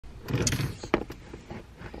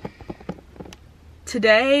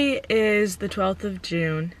Today is the 12th of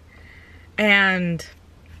June, and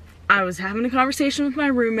I was having a conversation with my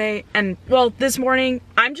roommate, and, well, this morning,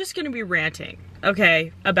 I'm just gonna be ranting,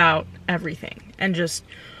 okay, about everything, and just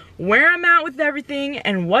where I'm at with everything,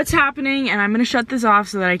 and what's happening, and I'm gonna shut this off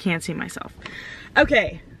so that I can't see myself.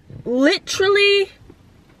 Okay, literally,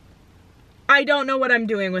 I don't know what I'm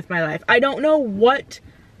doing with my life. I don't know what,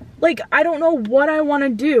 I don't know what I wanna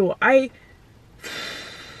do.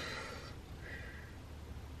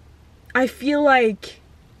 I feel like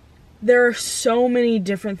there are so many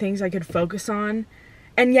different things I could focus on,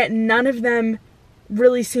 and yet none of them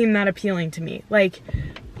really seem that appealing to me. Like,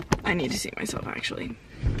 I need to see myself actually.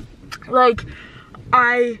 Like,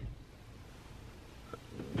 I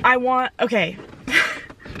want, okay.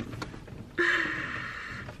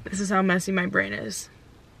 This is how messy my brain is.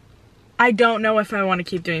 I don't know if I want to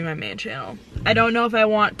keep doing my main channel. I don't know if I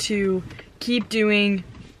want to keep doing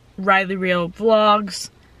Rehl vlogs,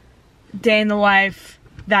 day in the life,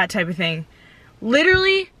 that type of thing.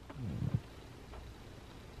 Literally,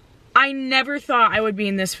 I never thought I would be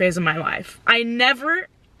in this phase of my life. I never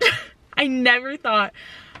thought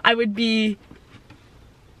I would be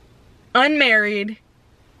unmarried,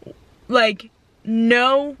 like,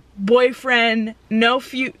 no boyfriend, no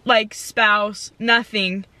spouse,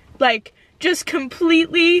 nothing. Like, just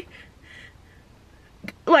completely,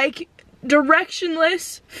 like,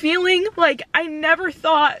 directionless, feeling like I never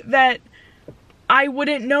thought that I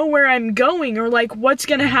wouldn't know where I'm going or like what's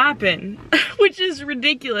gonna happen, which is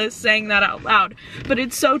ridiculous saying that out loud, but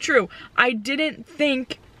it's so true. I didn't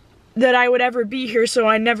think that I would ever be here, so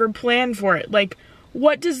I never planned for it. Like,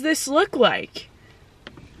 what does this look like?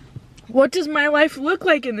 What does my life look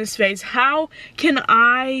like in this phase? How can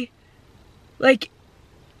I,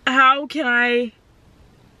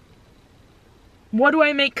 what do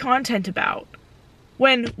I make content about?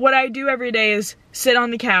 When what I do every day is sit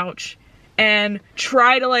on the couch and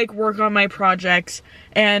try to work on my projects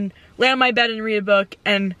and lay on my bed and read a book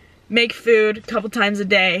and make food a couple times a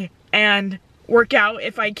day and work out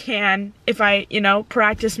if I can, if I,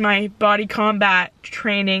 practice my body combat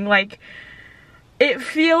training. Like, it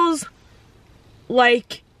feels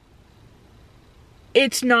like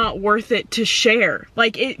it's not worth it to share.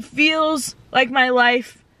 Like, it feels like my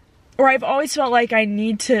life, or I've always felt like I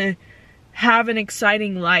need to have an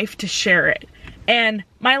exciting life to share it. And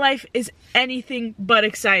my life is anything but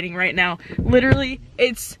exciting right now. Literally,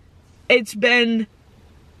 it's been,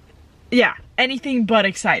 yeah, anything but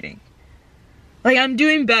exciting. Like, I'm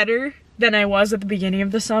doing better than I was at the beginning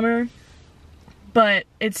of the summer, but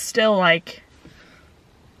it's still like,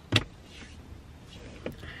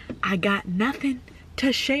 I got nothing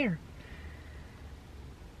to share.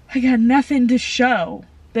 I got nothing to show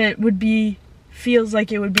that feels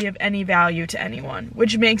like it would be of any value to anyone,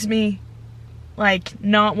 which makes me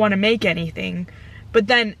not want to make anything. But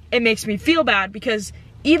then it makes me feel bad because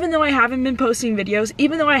even though I haven't been posting videos,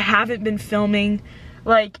 even though I haven't been filming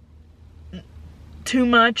too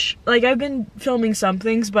much, I've been filming some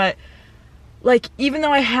things, but even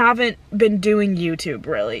though I haven't been doing YouTube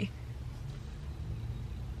really,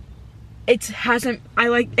 it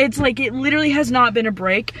literally has not been a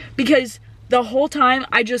break, because the whole time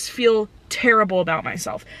I just feel terrible about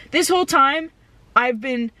myself. This whole time I've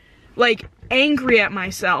been angry at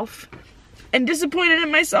myself and disappointed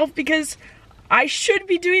in myself because I should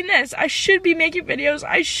be doing this. I should be making videos.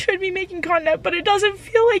 I should be making content, but it doesn't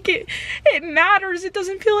feel like it matters. It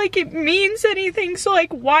doesn't feel like it means anything. So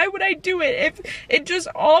why would I do it if it just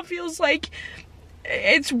all feels like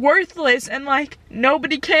it's worthless and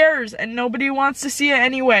nobody cares and nobody wants to see it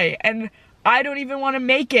anyway, and I don't even want to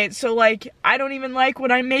make it, so I don't even like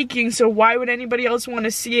what I'm making, so why would anybody else want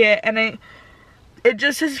to see it? And it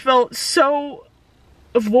just has felt so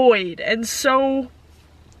void and so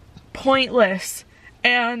pointless,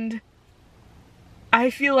 and I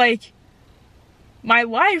feel like my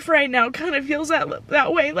life right now kind of feels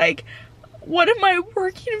that way. What am I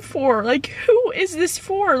working for? Who is this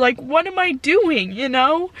for? What am I doing,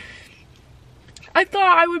 I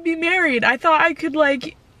thought I would be married. I thought I could,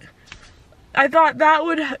 I thought that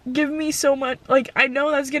would give me so much, I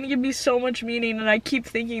know that's gonna give me so much meaning, and I keep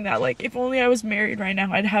thinking that, if only I was married right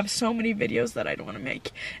now, I'd have so many videos that I'd want to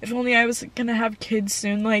make. If only I was gonna have kids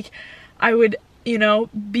soon, I would,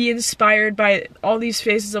 be inspired by all these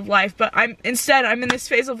phases of life, but instead, I'm in this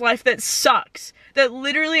phase of life that sucks. That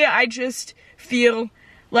literally, I just feel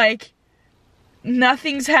like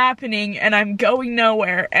nothing's happening and I'm going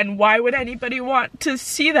nowhere, and why would anybody want to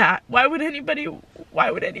see that? Why would anybody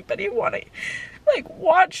want to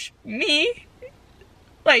watch me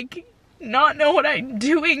not know what I'm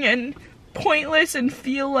doing and pointless and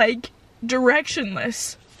feel like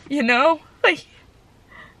directionless, you know? Like,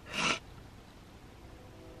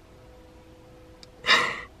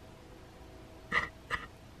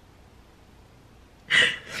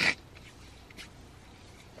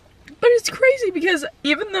 but it's crazy because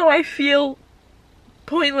even though I feel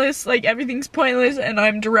pointless, like everything's pointless and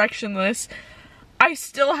I'm directionless, I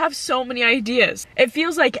still have so many ideas. It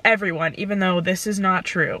feels like everyone, even though this is not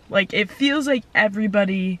true, like it feels like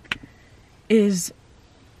everybody is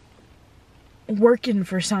working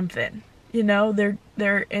for something, you know?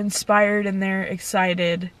 They're inspired and they're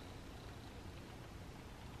excited.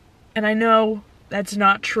 And I know that's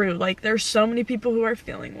not true. Like, there's so many people who are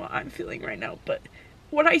feeling what I'm feeling right now, but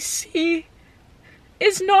what I see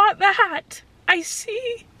is not that. I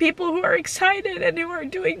see people who are excited and who are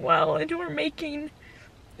doing well and who are making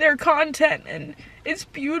their content, and it's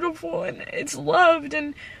beautiful and it's loved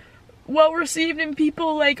and well received, and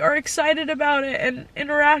people like are excited about it and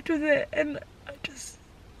interact with it, and I just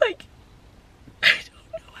like, I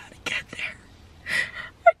don't know how to get there.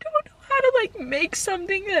 I don't know how to like make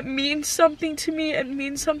something that means something to me and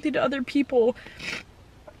means something to other people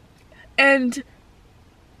and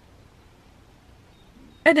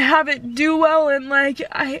have it do well, and like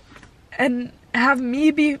and have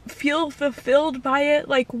me feel fulfilled by it.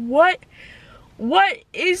 Like, what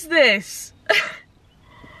is this?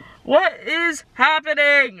 What is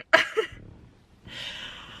happening?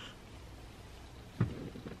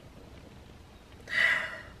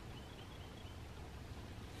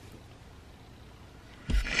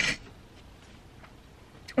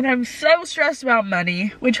 And I'm so stressed about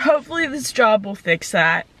money, which hopefully this job will fix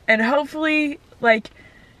that. And hopefully, like,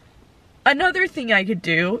 another thing I could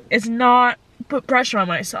do is not put pressure on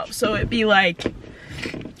myself. So it'd be like,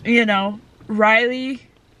 you know, Riley,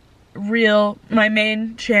 Rehl, my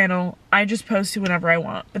main channel, I just post to whenever I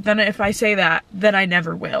want. But then if I say that, then I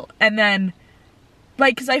never will. And then,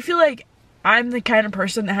 like, because I feel like I'm the kind of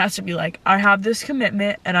person that has to be like, I have this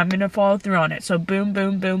commitment and I'm going to follow through on it. So boom,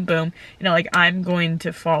 boom, boom, boom. You know, like, I'm going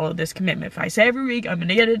to follow this commitment. If I say every week, I'm going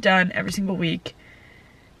to get it done every single week.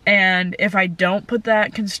 And if I don't put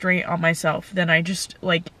that constraint on myself, then I just,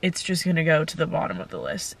 like, it's just gonna go to the bottom of the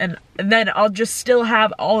list. And then I'll just still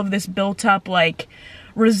have all of this built up, like,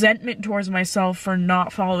 resentment towards myself for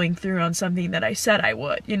not following through on something that I said I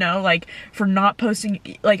would, you know? Like, for not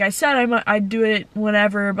posting, like I said I'd do it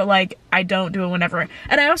whenever, but, like, I don't do it whenever.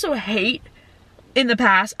 And I also hate, in the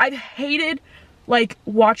past, I've hated, like,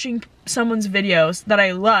 watching someone's videos that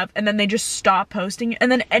I love and then they just stop posting,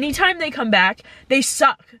 and then anytime they come back, they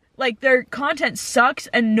suck. Like, their content sucks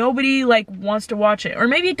and nobody, like, wants to watch it. Or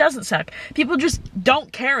maybe it doesn't suck. People just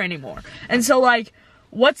don't care anymore. And so, like,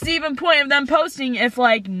 what's the even point of them posting if,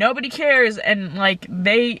 like, nobody cares and, like,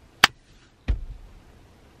 they...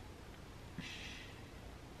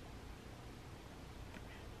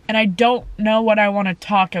 And I don't know what I want to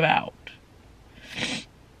talk about.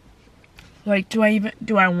 Like, do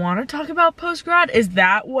I want to talk about post-grad? Is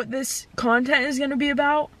that what this content is going to be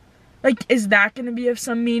about? Like, is that going to be of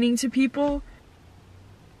some meaning to people?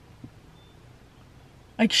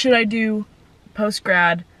 Like, should I do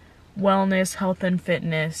post-grad wellness, health, and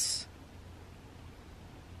fitness?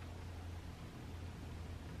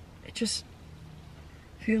 It just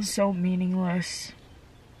feels so meaningless.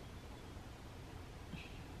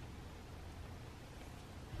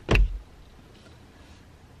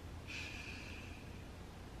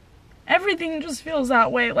 Everything just feels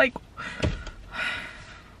that way. Like,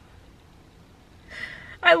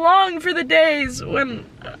 I long for the days when,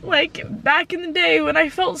 like, back in the day when I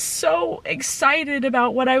felt so excited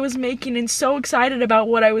about what I was making and so excited about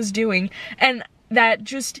what I was doing. And that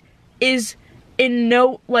just is in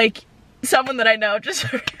no, like, someone that I know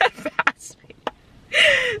just ran past me,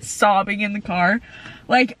 sobbing in the car.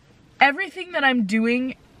 Like, everything that I'm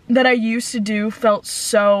doing that I used to do felt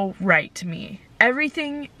so right to me.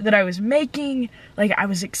 Everything that I was making, like, I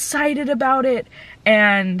was excited about it,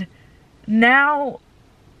 and now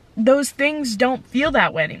those things don't feel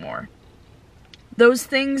that way anymore. Those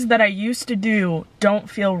things that I used to do don't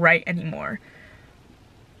feel right anymore.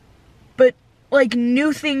 But, like,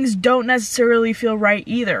 new things don't necessarily feel right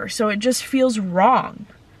either, so it just feels wrong.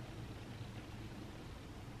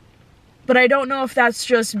 But I don't know if that's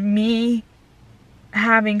just me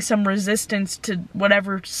having some resistance to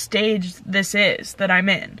whatever stage this is that I'm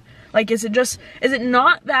in. Like, is it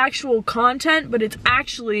not the actual content, but it's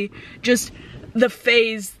actually just the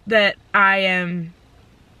phase that I'm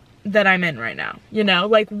in right now, you know?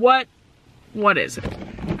 Like, what is it?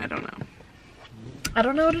 I don't know. I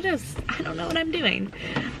don't know what it is. I don't know what I'm doing.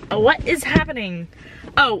 What is happening?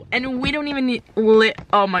 Oh, and we don't even need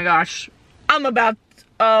oh my gosh.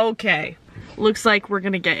 Okay. Looks like we're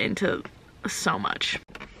gonna get into so much.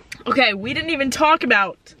 Okay, we didn't even talk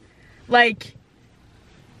about, like,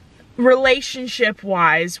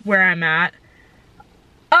 relationship-wise, where I'm at.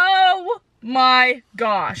 Oh my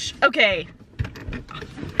gosh. Okay.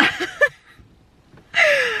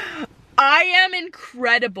 I am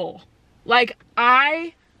incredible. Like,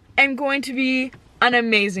 I am going to be an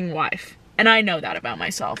amazing wife. And I know that about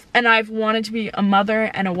myself. And I've wanted to be a mother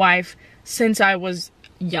and a wife since I was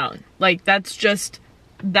young. Like, that's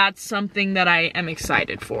something that I am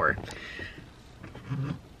excited for.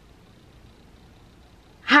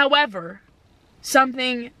 However,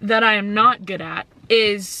 something that I am not good at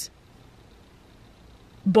is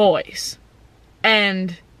boys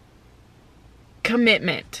and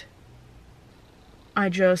commitment. I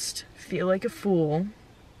just feel like a fool.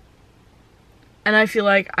 And I feel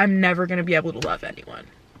like I'm never gonna be able to love anyone.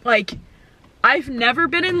 Like, I've never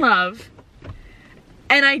been in love,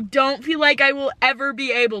 and I don't feel like I will ever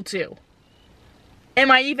be able to. Am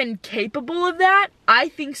I even capable of that? I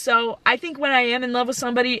think so. I think when I am in love with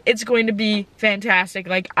somebody, it's going to be fantastic.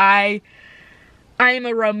 Like, I am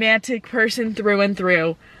a romantic person through and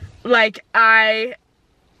through. Like, I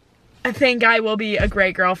think I will be a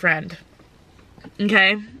great girlfriend.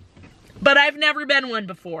 Okay? But I've never been one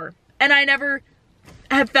before. And I never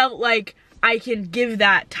have felt like I can give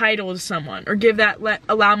that title to someone, or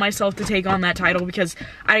allow myself to take on that title, because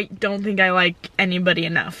I don't think I like anybody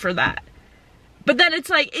enough for that. But then it's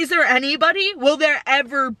like, is there anybody? Will there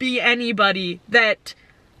ever be anybody that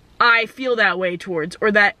I feel that way towards,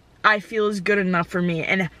 or that I feel is good enough for me?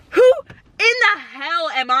 And who in the hell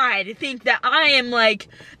am I to think that I am like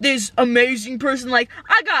this amazing person? Like,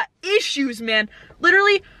 I got issues, man.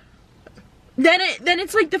 Literally. Then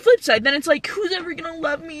it's like the flip side. Then it's like, who's ever gonna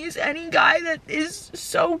love me? Is any guy that is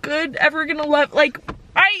so good ever gonna love? Like,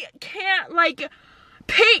 I can't, like,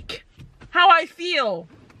 pick how I feel.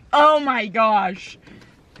 Oh my gosh.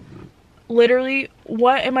 Literally,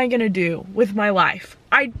 what am I gonna do with my life?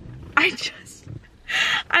 I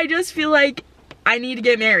just feel like I need to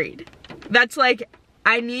get married. That's like,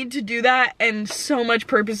 I need to do that, and so much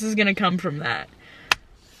purpose is gonna come from that.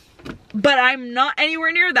 But I'm not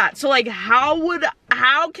anywhere near that. So, like, how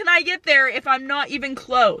can I get there if I'm not even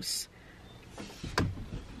close?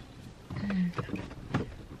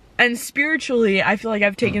 And spiritually, I feel like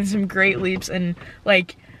I've taken some great leaps, and,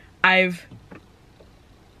 like, I've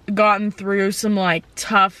gotten through some, like,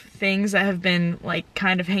 tough things that have been, like,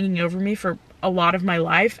 kind of hanging over me for a lot of my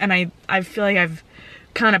life. And I feel like I've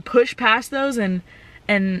kind of pushed past those and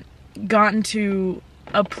gotten to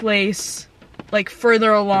a place, like,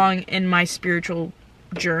 further along in my spiritual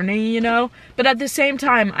journey, you know? But at the same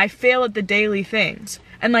time, I fail at the daily things.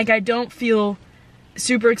 And, like, I don't feel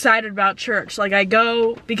super excited about church. Like, I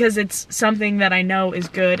go because it's something that I know is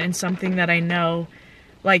good, and something that I know,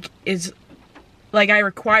 like, is, like, I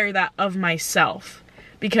require that of myself.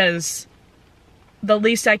 Because the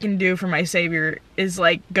least I can do for my Savior is,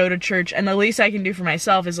 like, go to church. And the least I can do for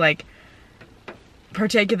myself is, like,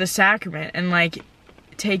 partake of the sacrament and, like,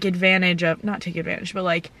 not take advantage, but,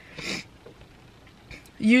 like,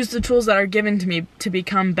 use the tools that are given to me to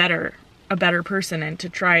become a better person, and to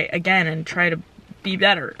try again and try to be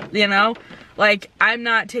better, you know? Like, I'm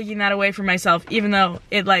not taking that away from myself, even though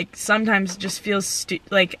it, like, sometimes just feels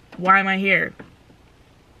like, why am I here?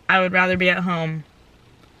 I would rather be at home.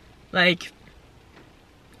 Like,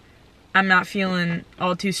 I'm not feeling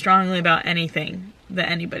all too strongly about anything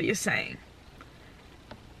that anybody is saying.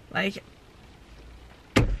 Like,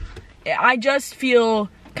 I just feel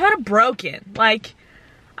kind of broken. Like,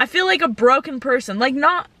 I feel like a broken person. Like,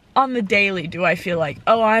 not on the daily do I feel like,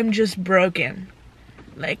 oh, I'm just broken.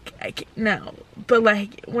 Like, no. But,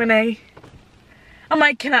 like, when I'm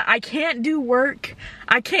like, I can't do work.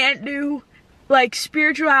 I can't do, like,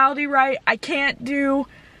 spirituality right. I can't do,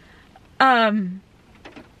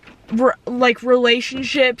 like,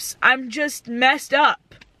 relationships. I'm just messed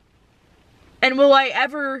up. And will I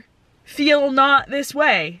ever feel not this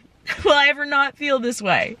way? Will I ever not feel this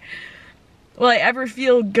way? Will I ever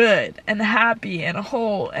feel good and happy and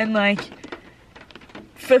whole and, like,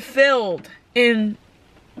 fulfilled in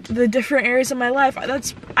the different areas of my life?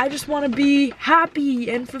 I just want to be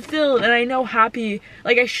happy and fulfilled. And I know happy,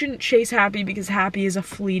 like, I shouldn't chase happy, because happy is a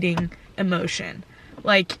fleeting emotion.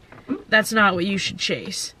 Like, that's not what you should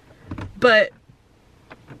chase. But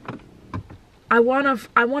I want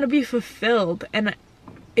to be fulfilled, and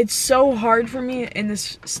it's so hard for me in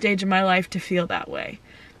this stage of my life to feel that way.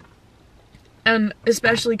 And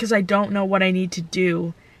especially because I don't know what I need to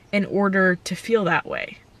do in order to feel that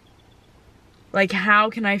way. Like, how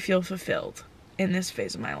can I feel fulfilled in this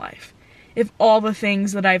phase of my life? if all the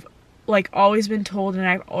things that I've like always been told and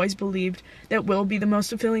I've always believed that will be the most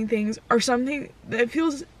fulfilling things are something that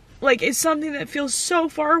feels like it's something that feels so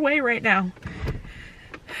far away right now.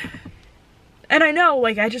 And I know,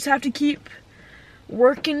 like, I just have to keep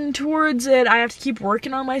working towards it. I have to keep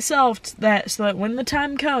working on myself so that when the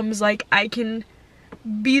time comes, like, I can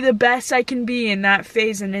be the best I can be in that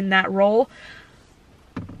phase and in that role.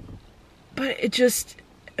 But it just,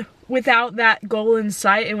 without that goal in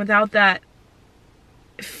sight and without that,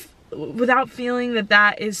 without feeling that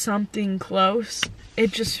that is something close, it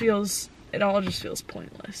all just feels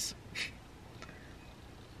pointless.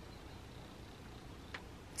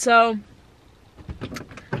 So,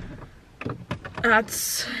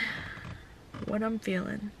 that's what I'm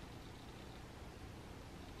feeling.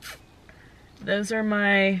 Those are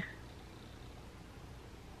my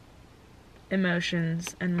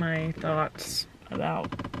emotions and my thoughts about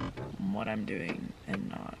what I'm doing and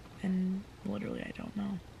not. And literally, I don't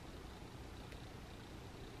know.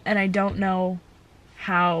 And I don't know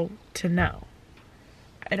how to know.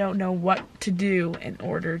 I don't know what to do in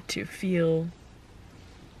order to feel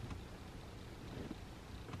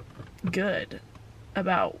good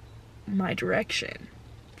about my direction.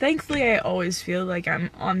 Thankfully, I always feel like I'm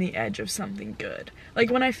on the edge of something good. Like,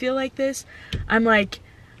 when I feel like this, I'm like,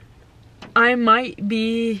 I might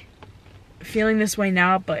be feeling this way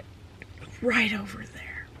now, but right over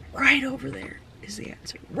there is the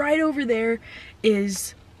answer. Right over there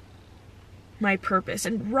is my purpose.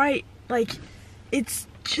 And it's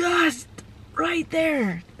just right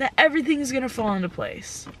there that everything's gonna fall into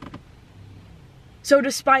place. So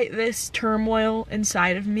despite this turmoil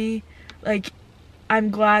inside of me, like,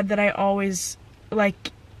 I'm glad that I always,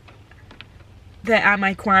 like, that at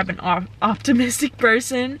my core I'm an optimistic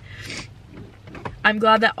person. I'm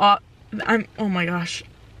glad that oh my gosh,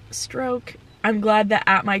 stroke. I'm glad that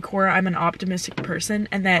at my core I'm an optimistic person,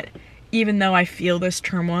 and that even though I feel this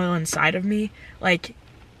turmoil inside of me, like,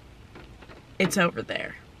 it's over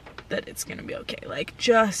there. That it's gonna be okay. Like,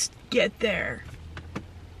 just get there.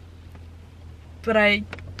 But I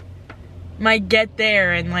might get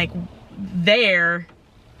there and, like, there,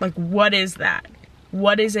 like, what is that?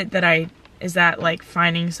 What is it that is that, like,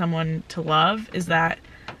 finding someone to love? Is that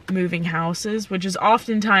moving houses? Which is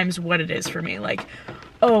oftentimes what it is for me. Like,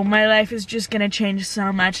 oh, my life is just gonna change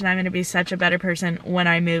so much and I'm gonna be such a better person when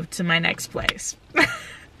I move to my next place.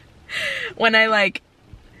 When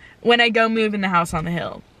I go move in the house on the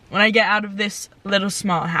hill. When I get out of this little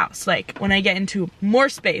small house. Like, when I get into more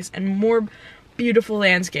space and more beautiful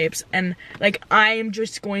landscapes, and, like, I am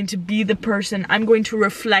just going to be the person, I'm going to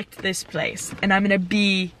reflect this place, and I'm gonna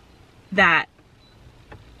be that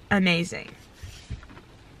amazing.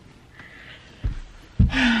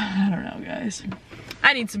 I don't know, guys.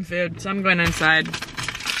 I need some food, so I'm going inside.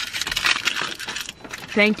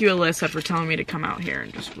 Thank you, Alyssa, for telling me to come out here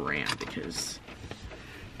and just rant, because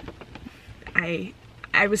I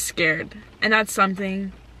was scared, and that's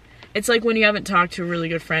something. It's like when you haven't talked to a really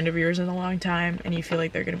good friend of yours in a long time and you feel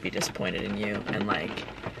like they're gonna be disappointed in you and, like,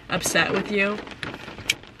 upset with you.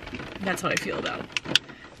 That's how I feel about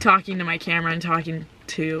talking to my camera and talking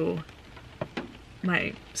to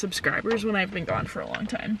my subscribers when I've been gone for a long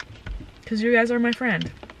time. Because you guys are my friend.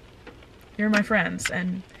 You're my friends,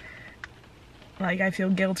 and, like, I feel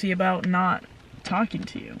guilty about not talking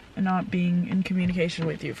to you and not being in communication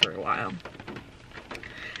with you for a while.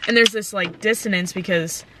 And there's this, like, dissonance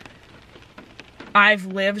because I've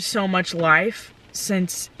lived so much life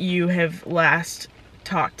since you have last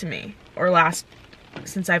talked to me, or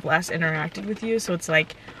since I've last interacted with you, so it's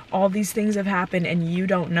like all these things have happened and you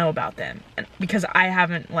don't know about them, and because I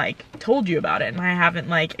haven't, like, told you about it and I haven't,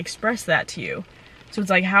 like, expressed that to you. So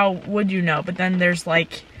it's like, how would you know? But then there's,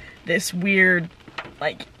 like, this weird,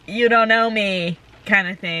 like, you don't know me kind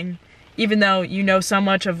of thing, even though you know so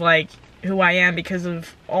much of, like, who I am because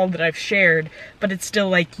of all that I've shared, but it's still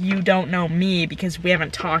like you don't know me because we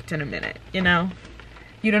haven't talked in a minute, you know?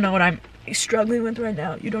 You don't know what I'm struggling with right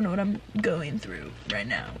now. You don't know what I'm going through right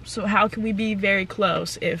now. So how can we be very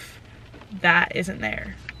close if that isn't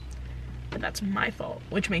there? But that's my fault,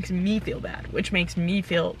 which makes me feel bad, which makes me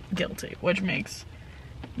feel guilty, which makes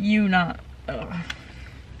you not,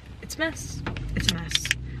 it's a mess. It's a mess.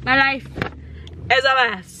 My life is a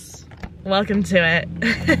mess. Welcome to it.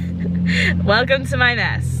 Welcome to my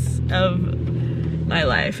mess of my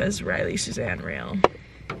life as Riley Suzanne Rehl.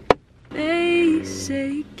 They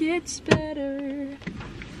say it gets better.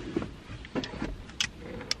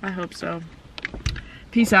 I hope so.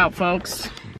 Peace out, folks.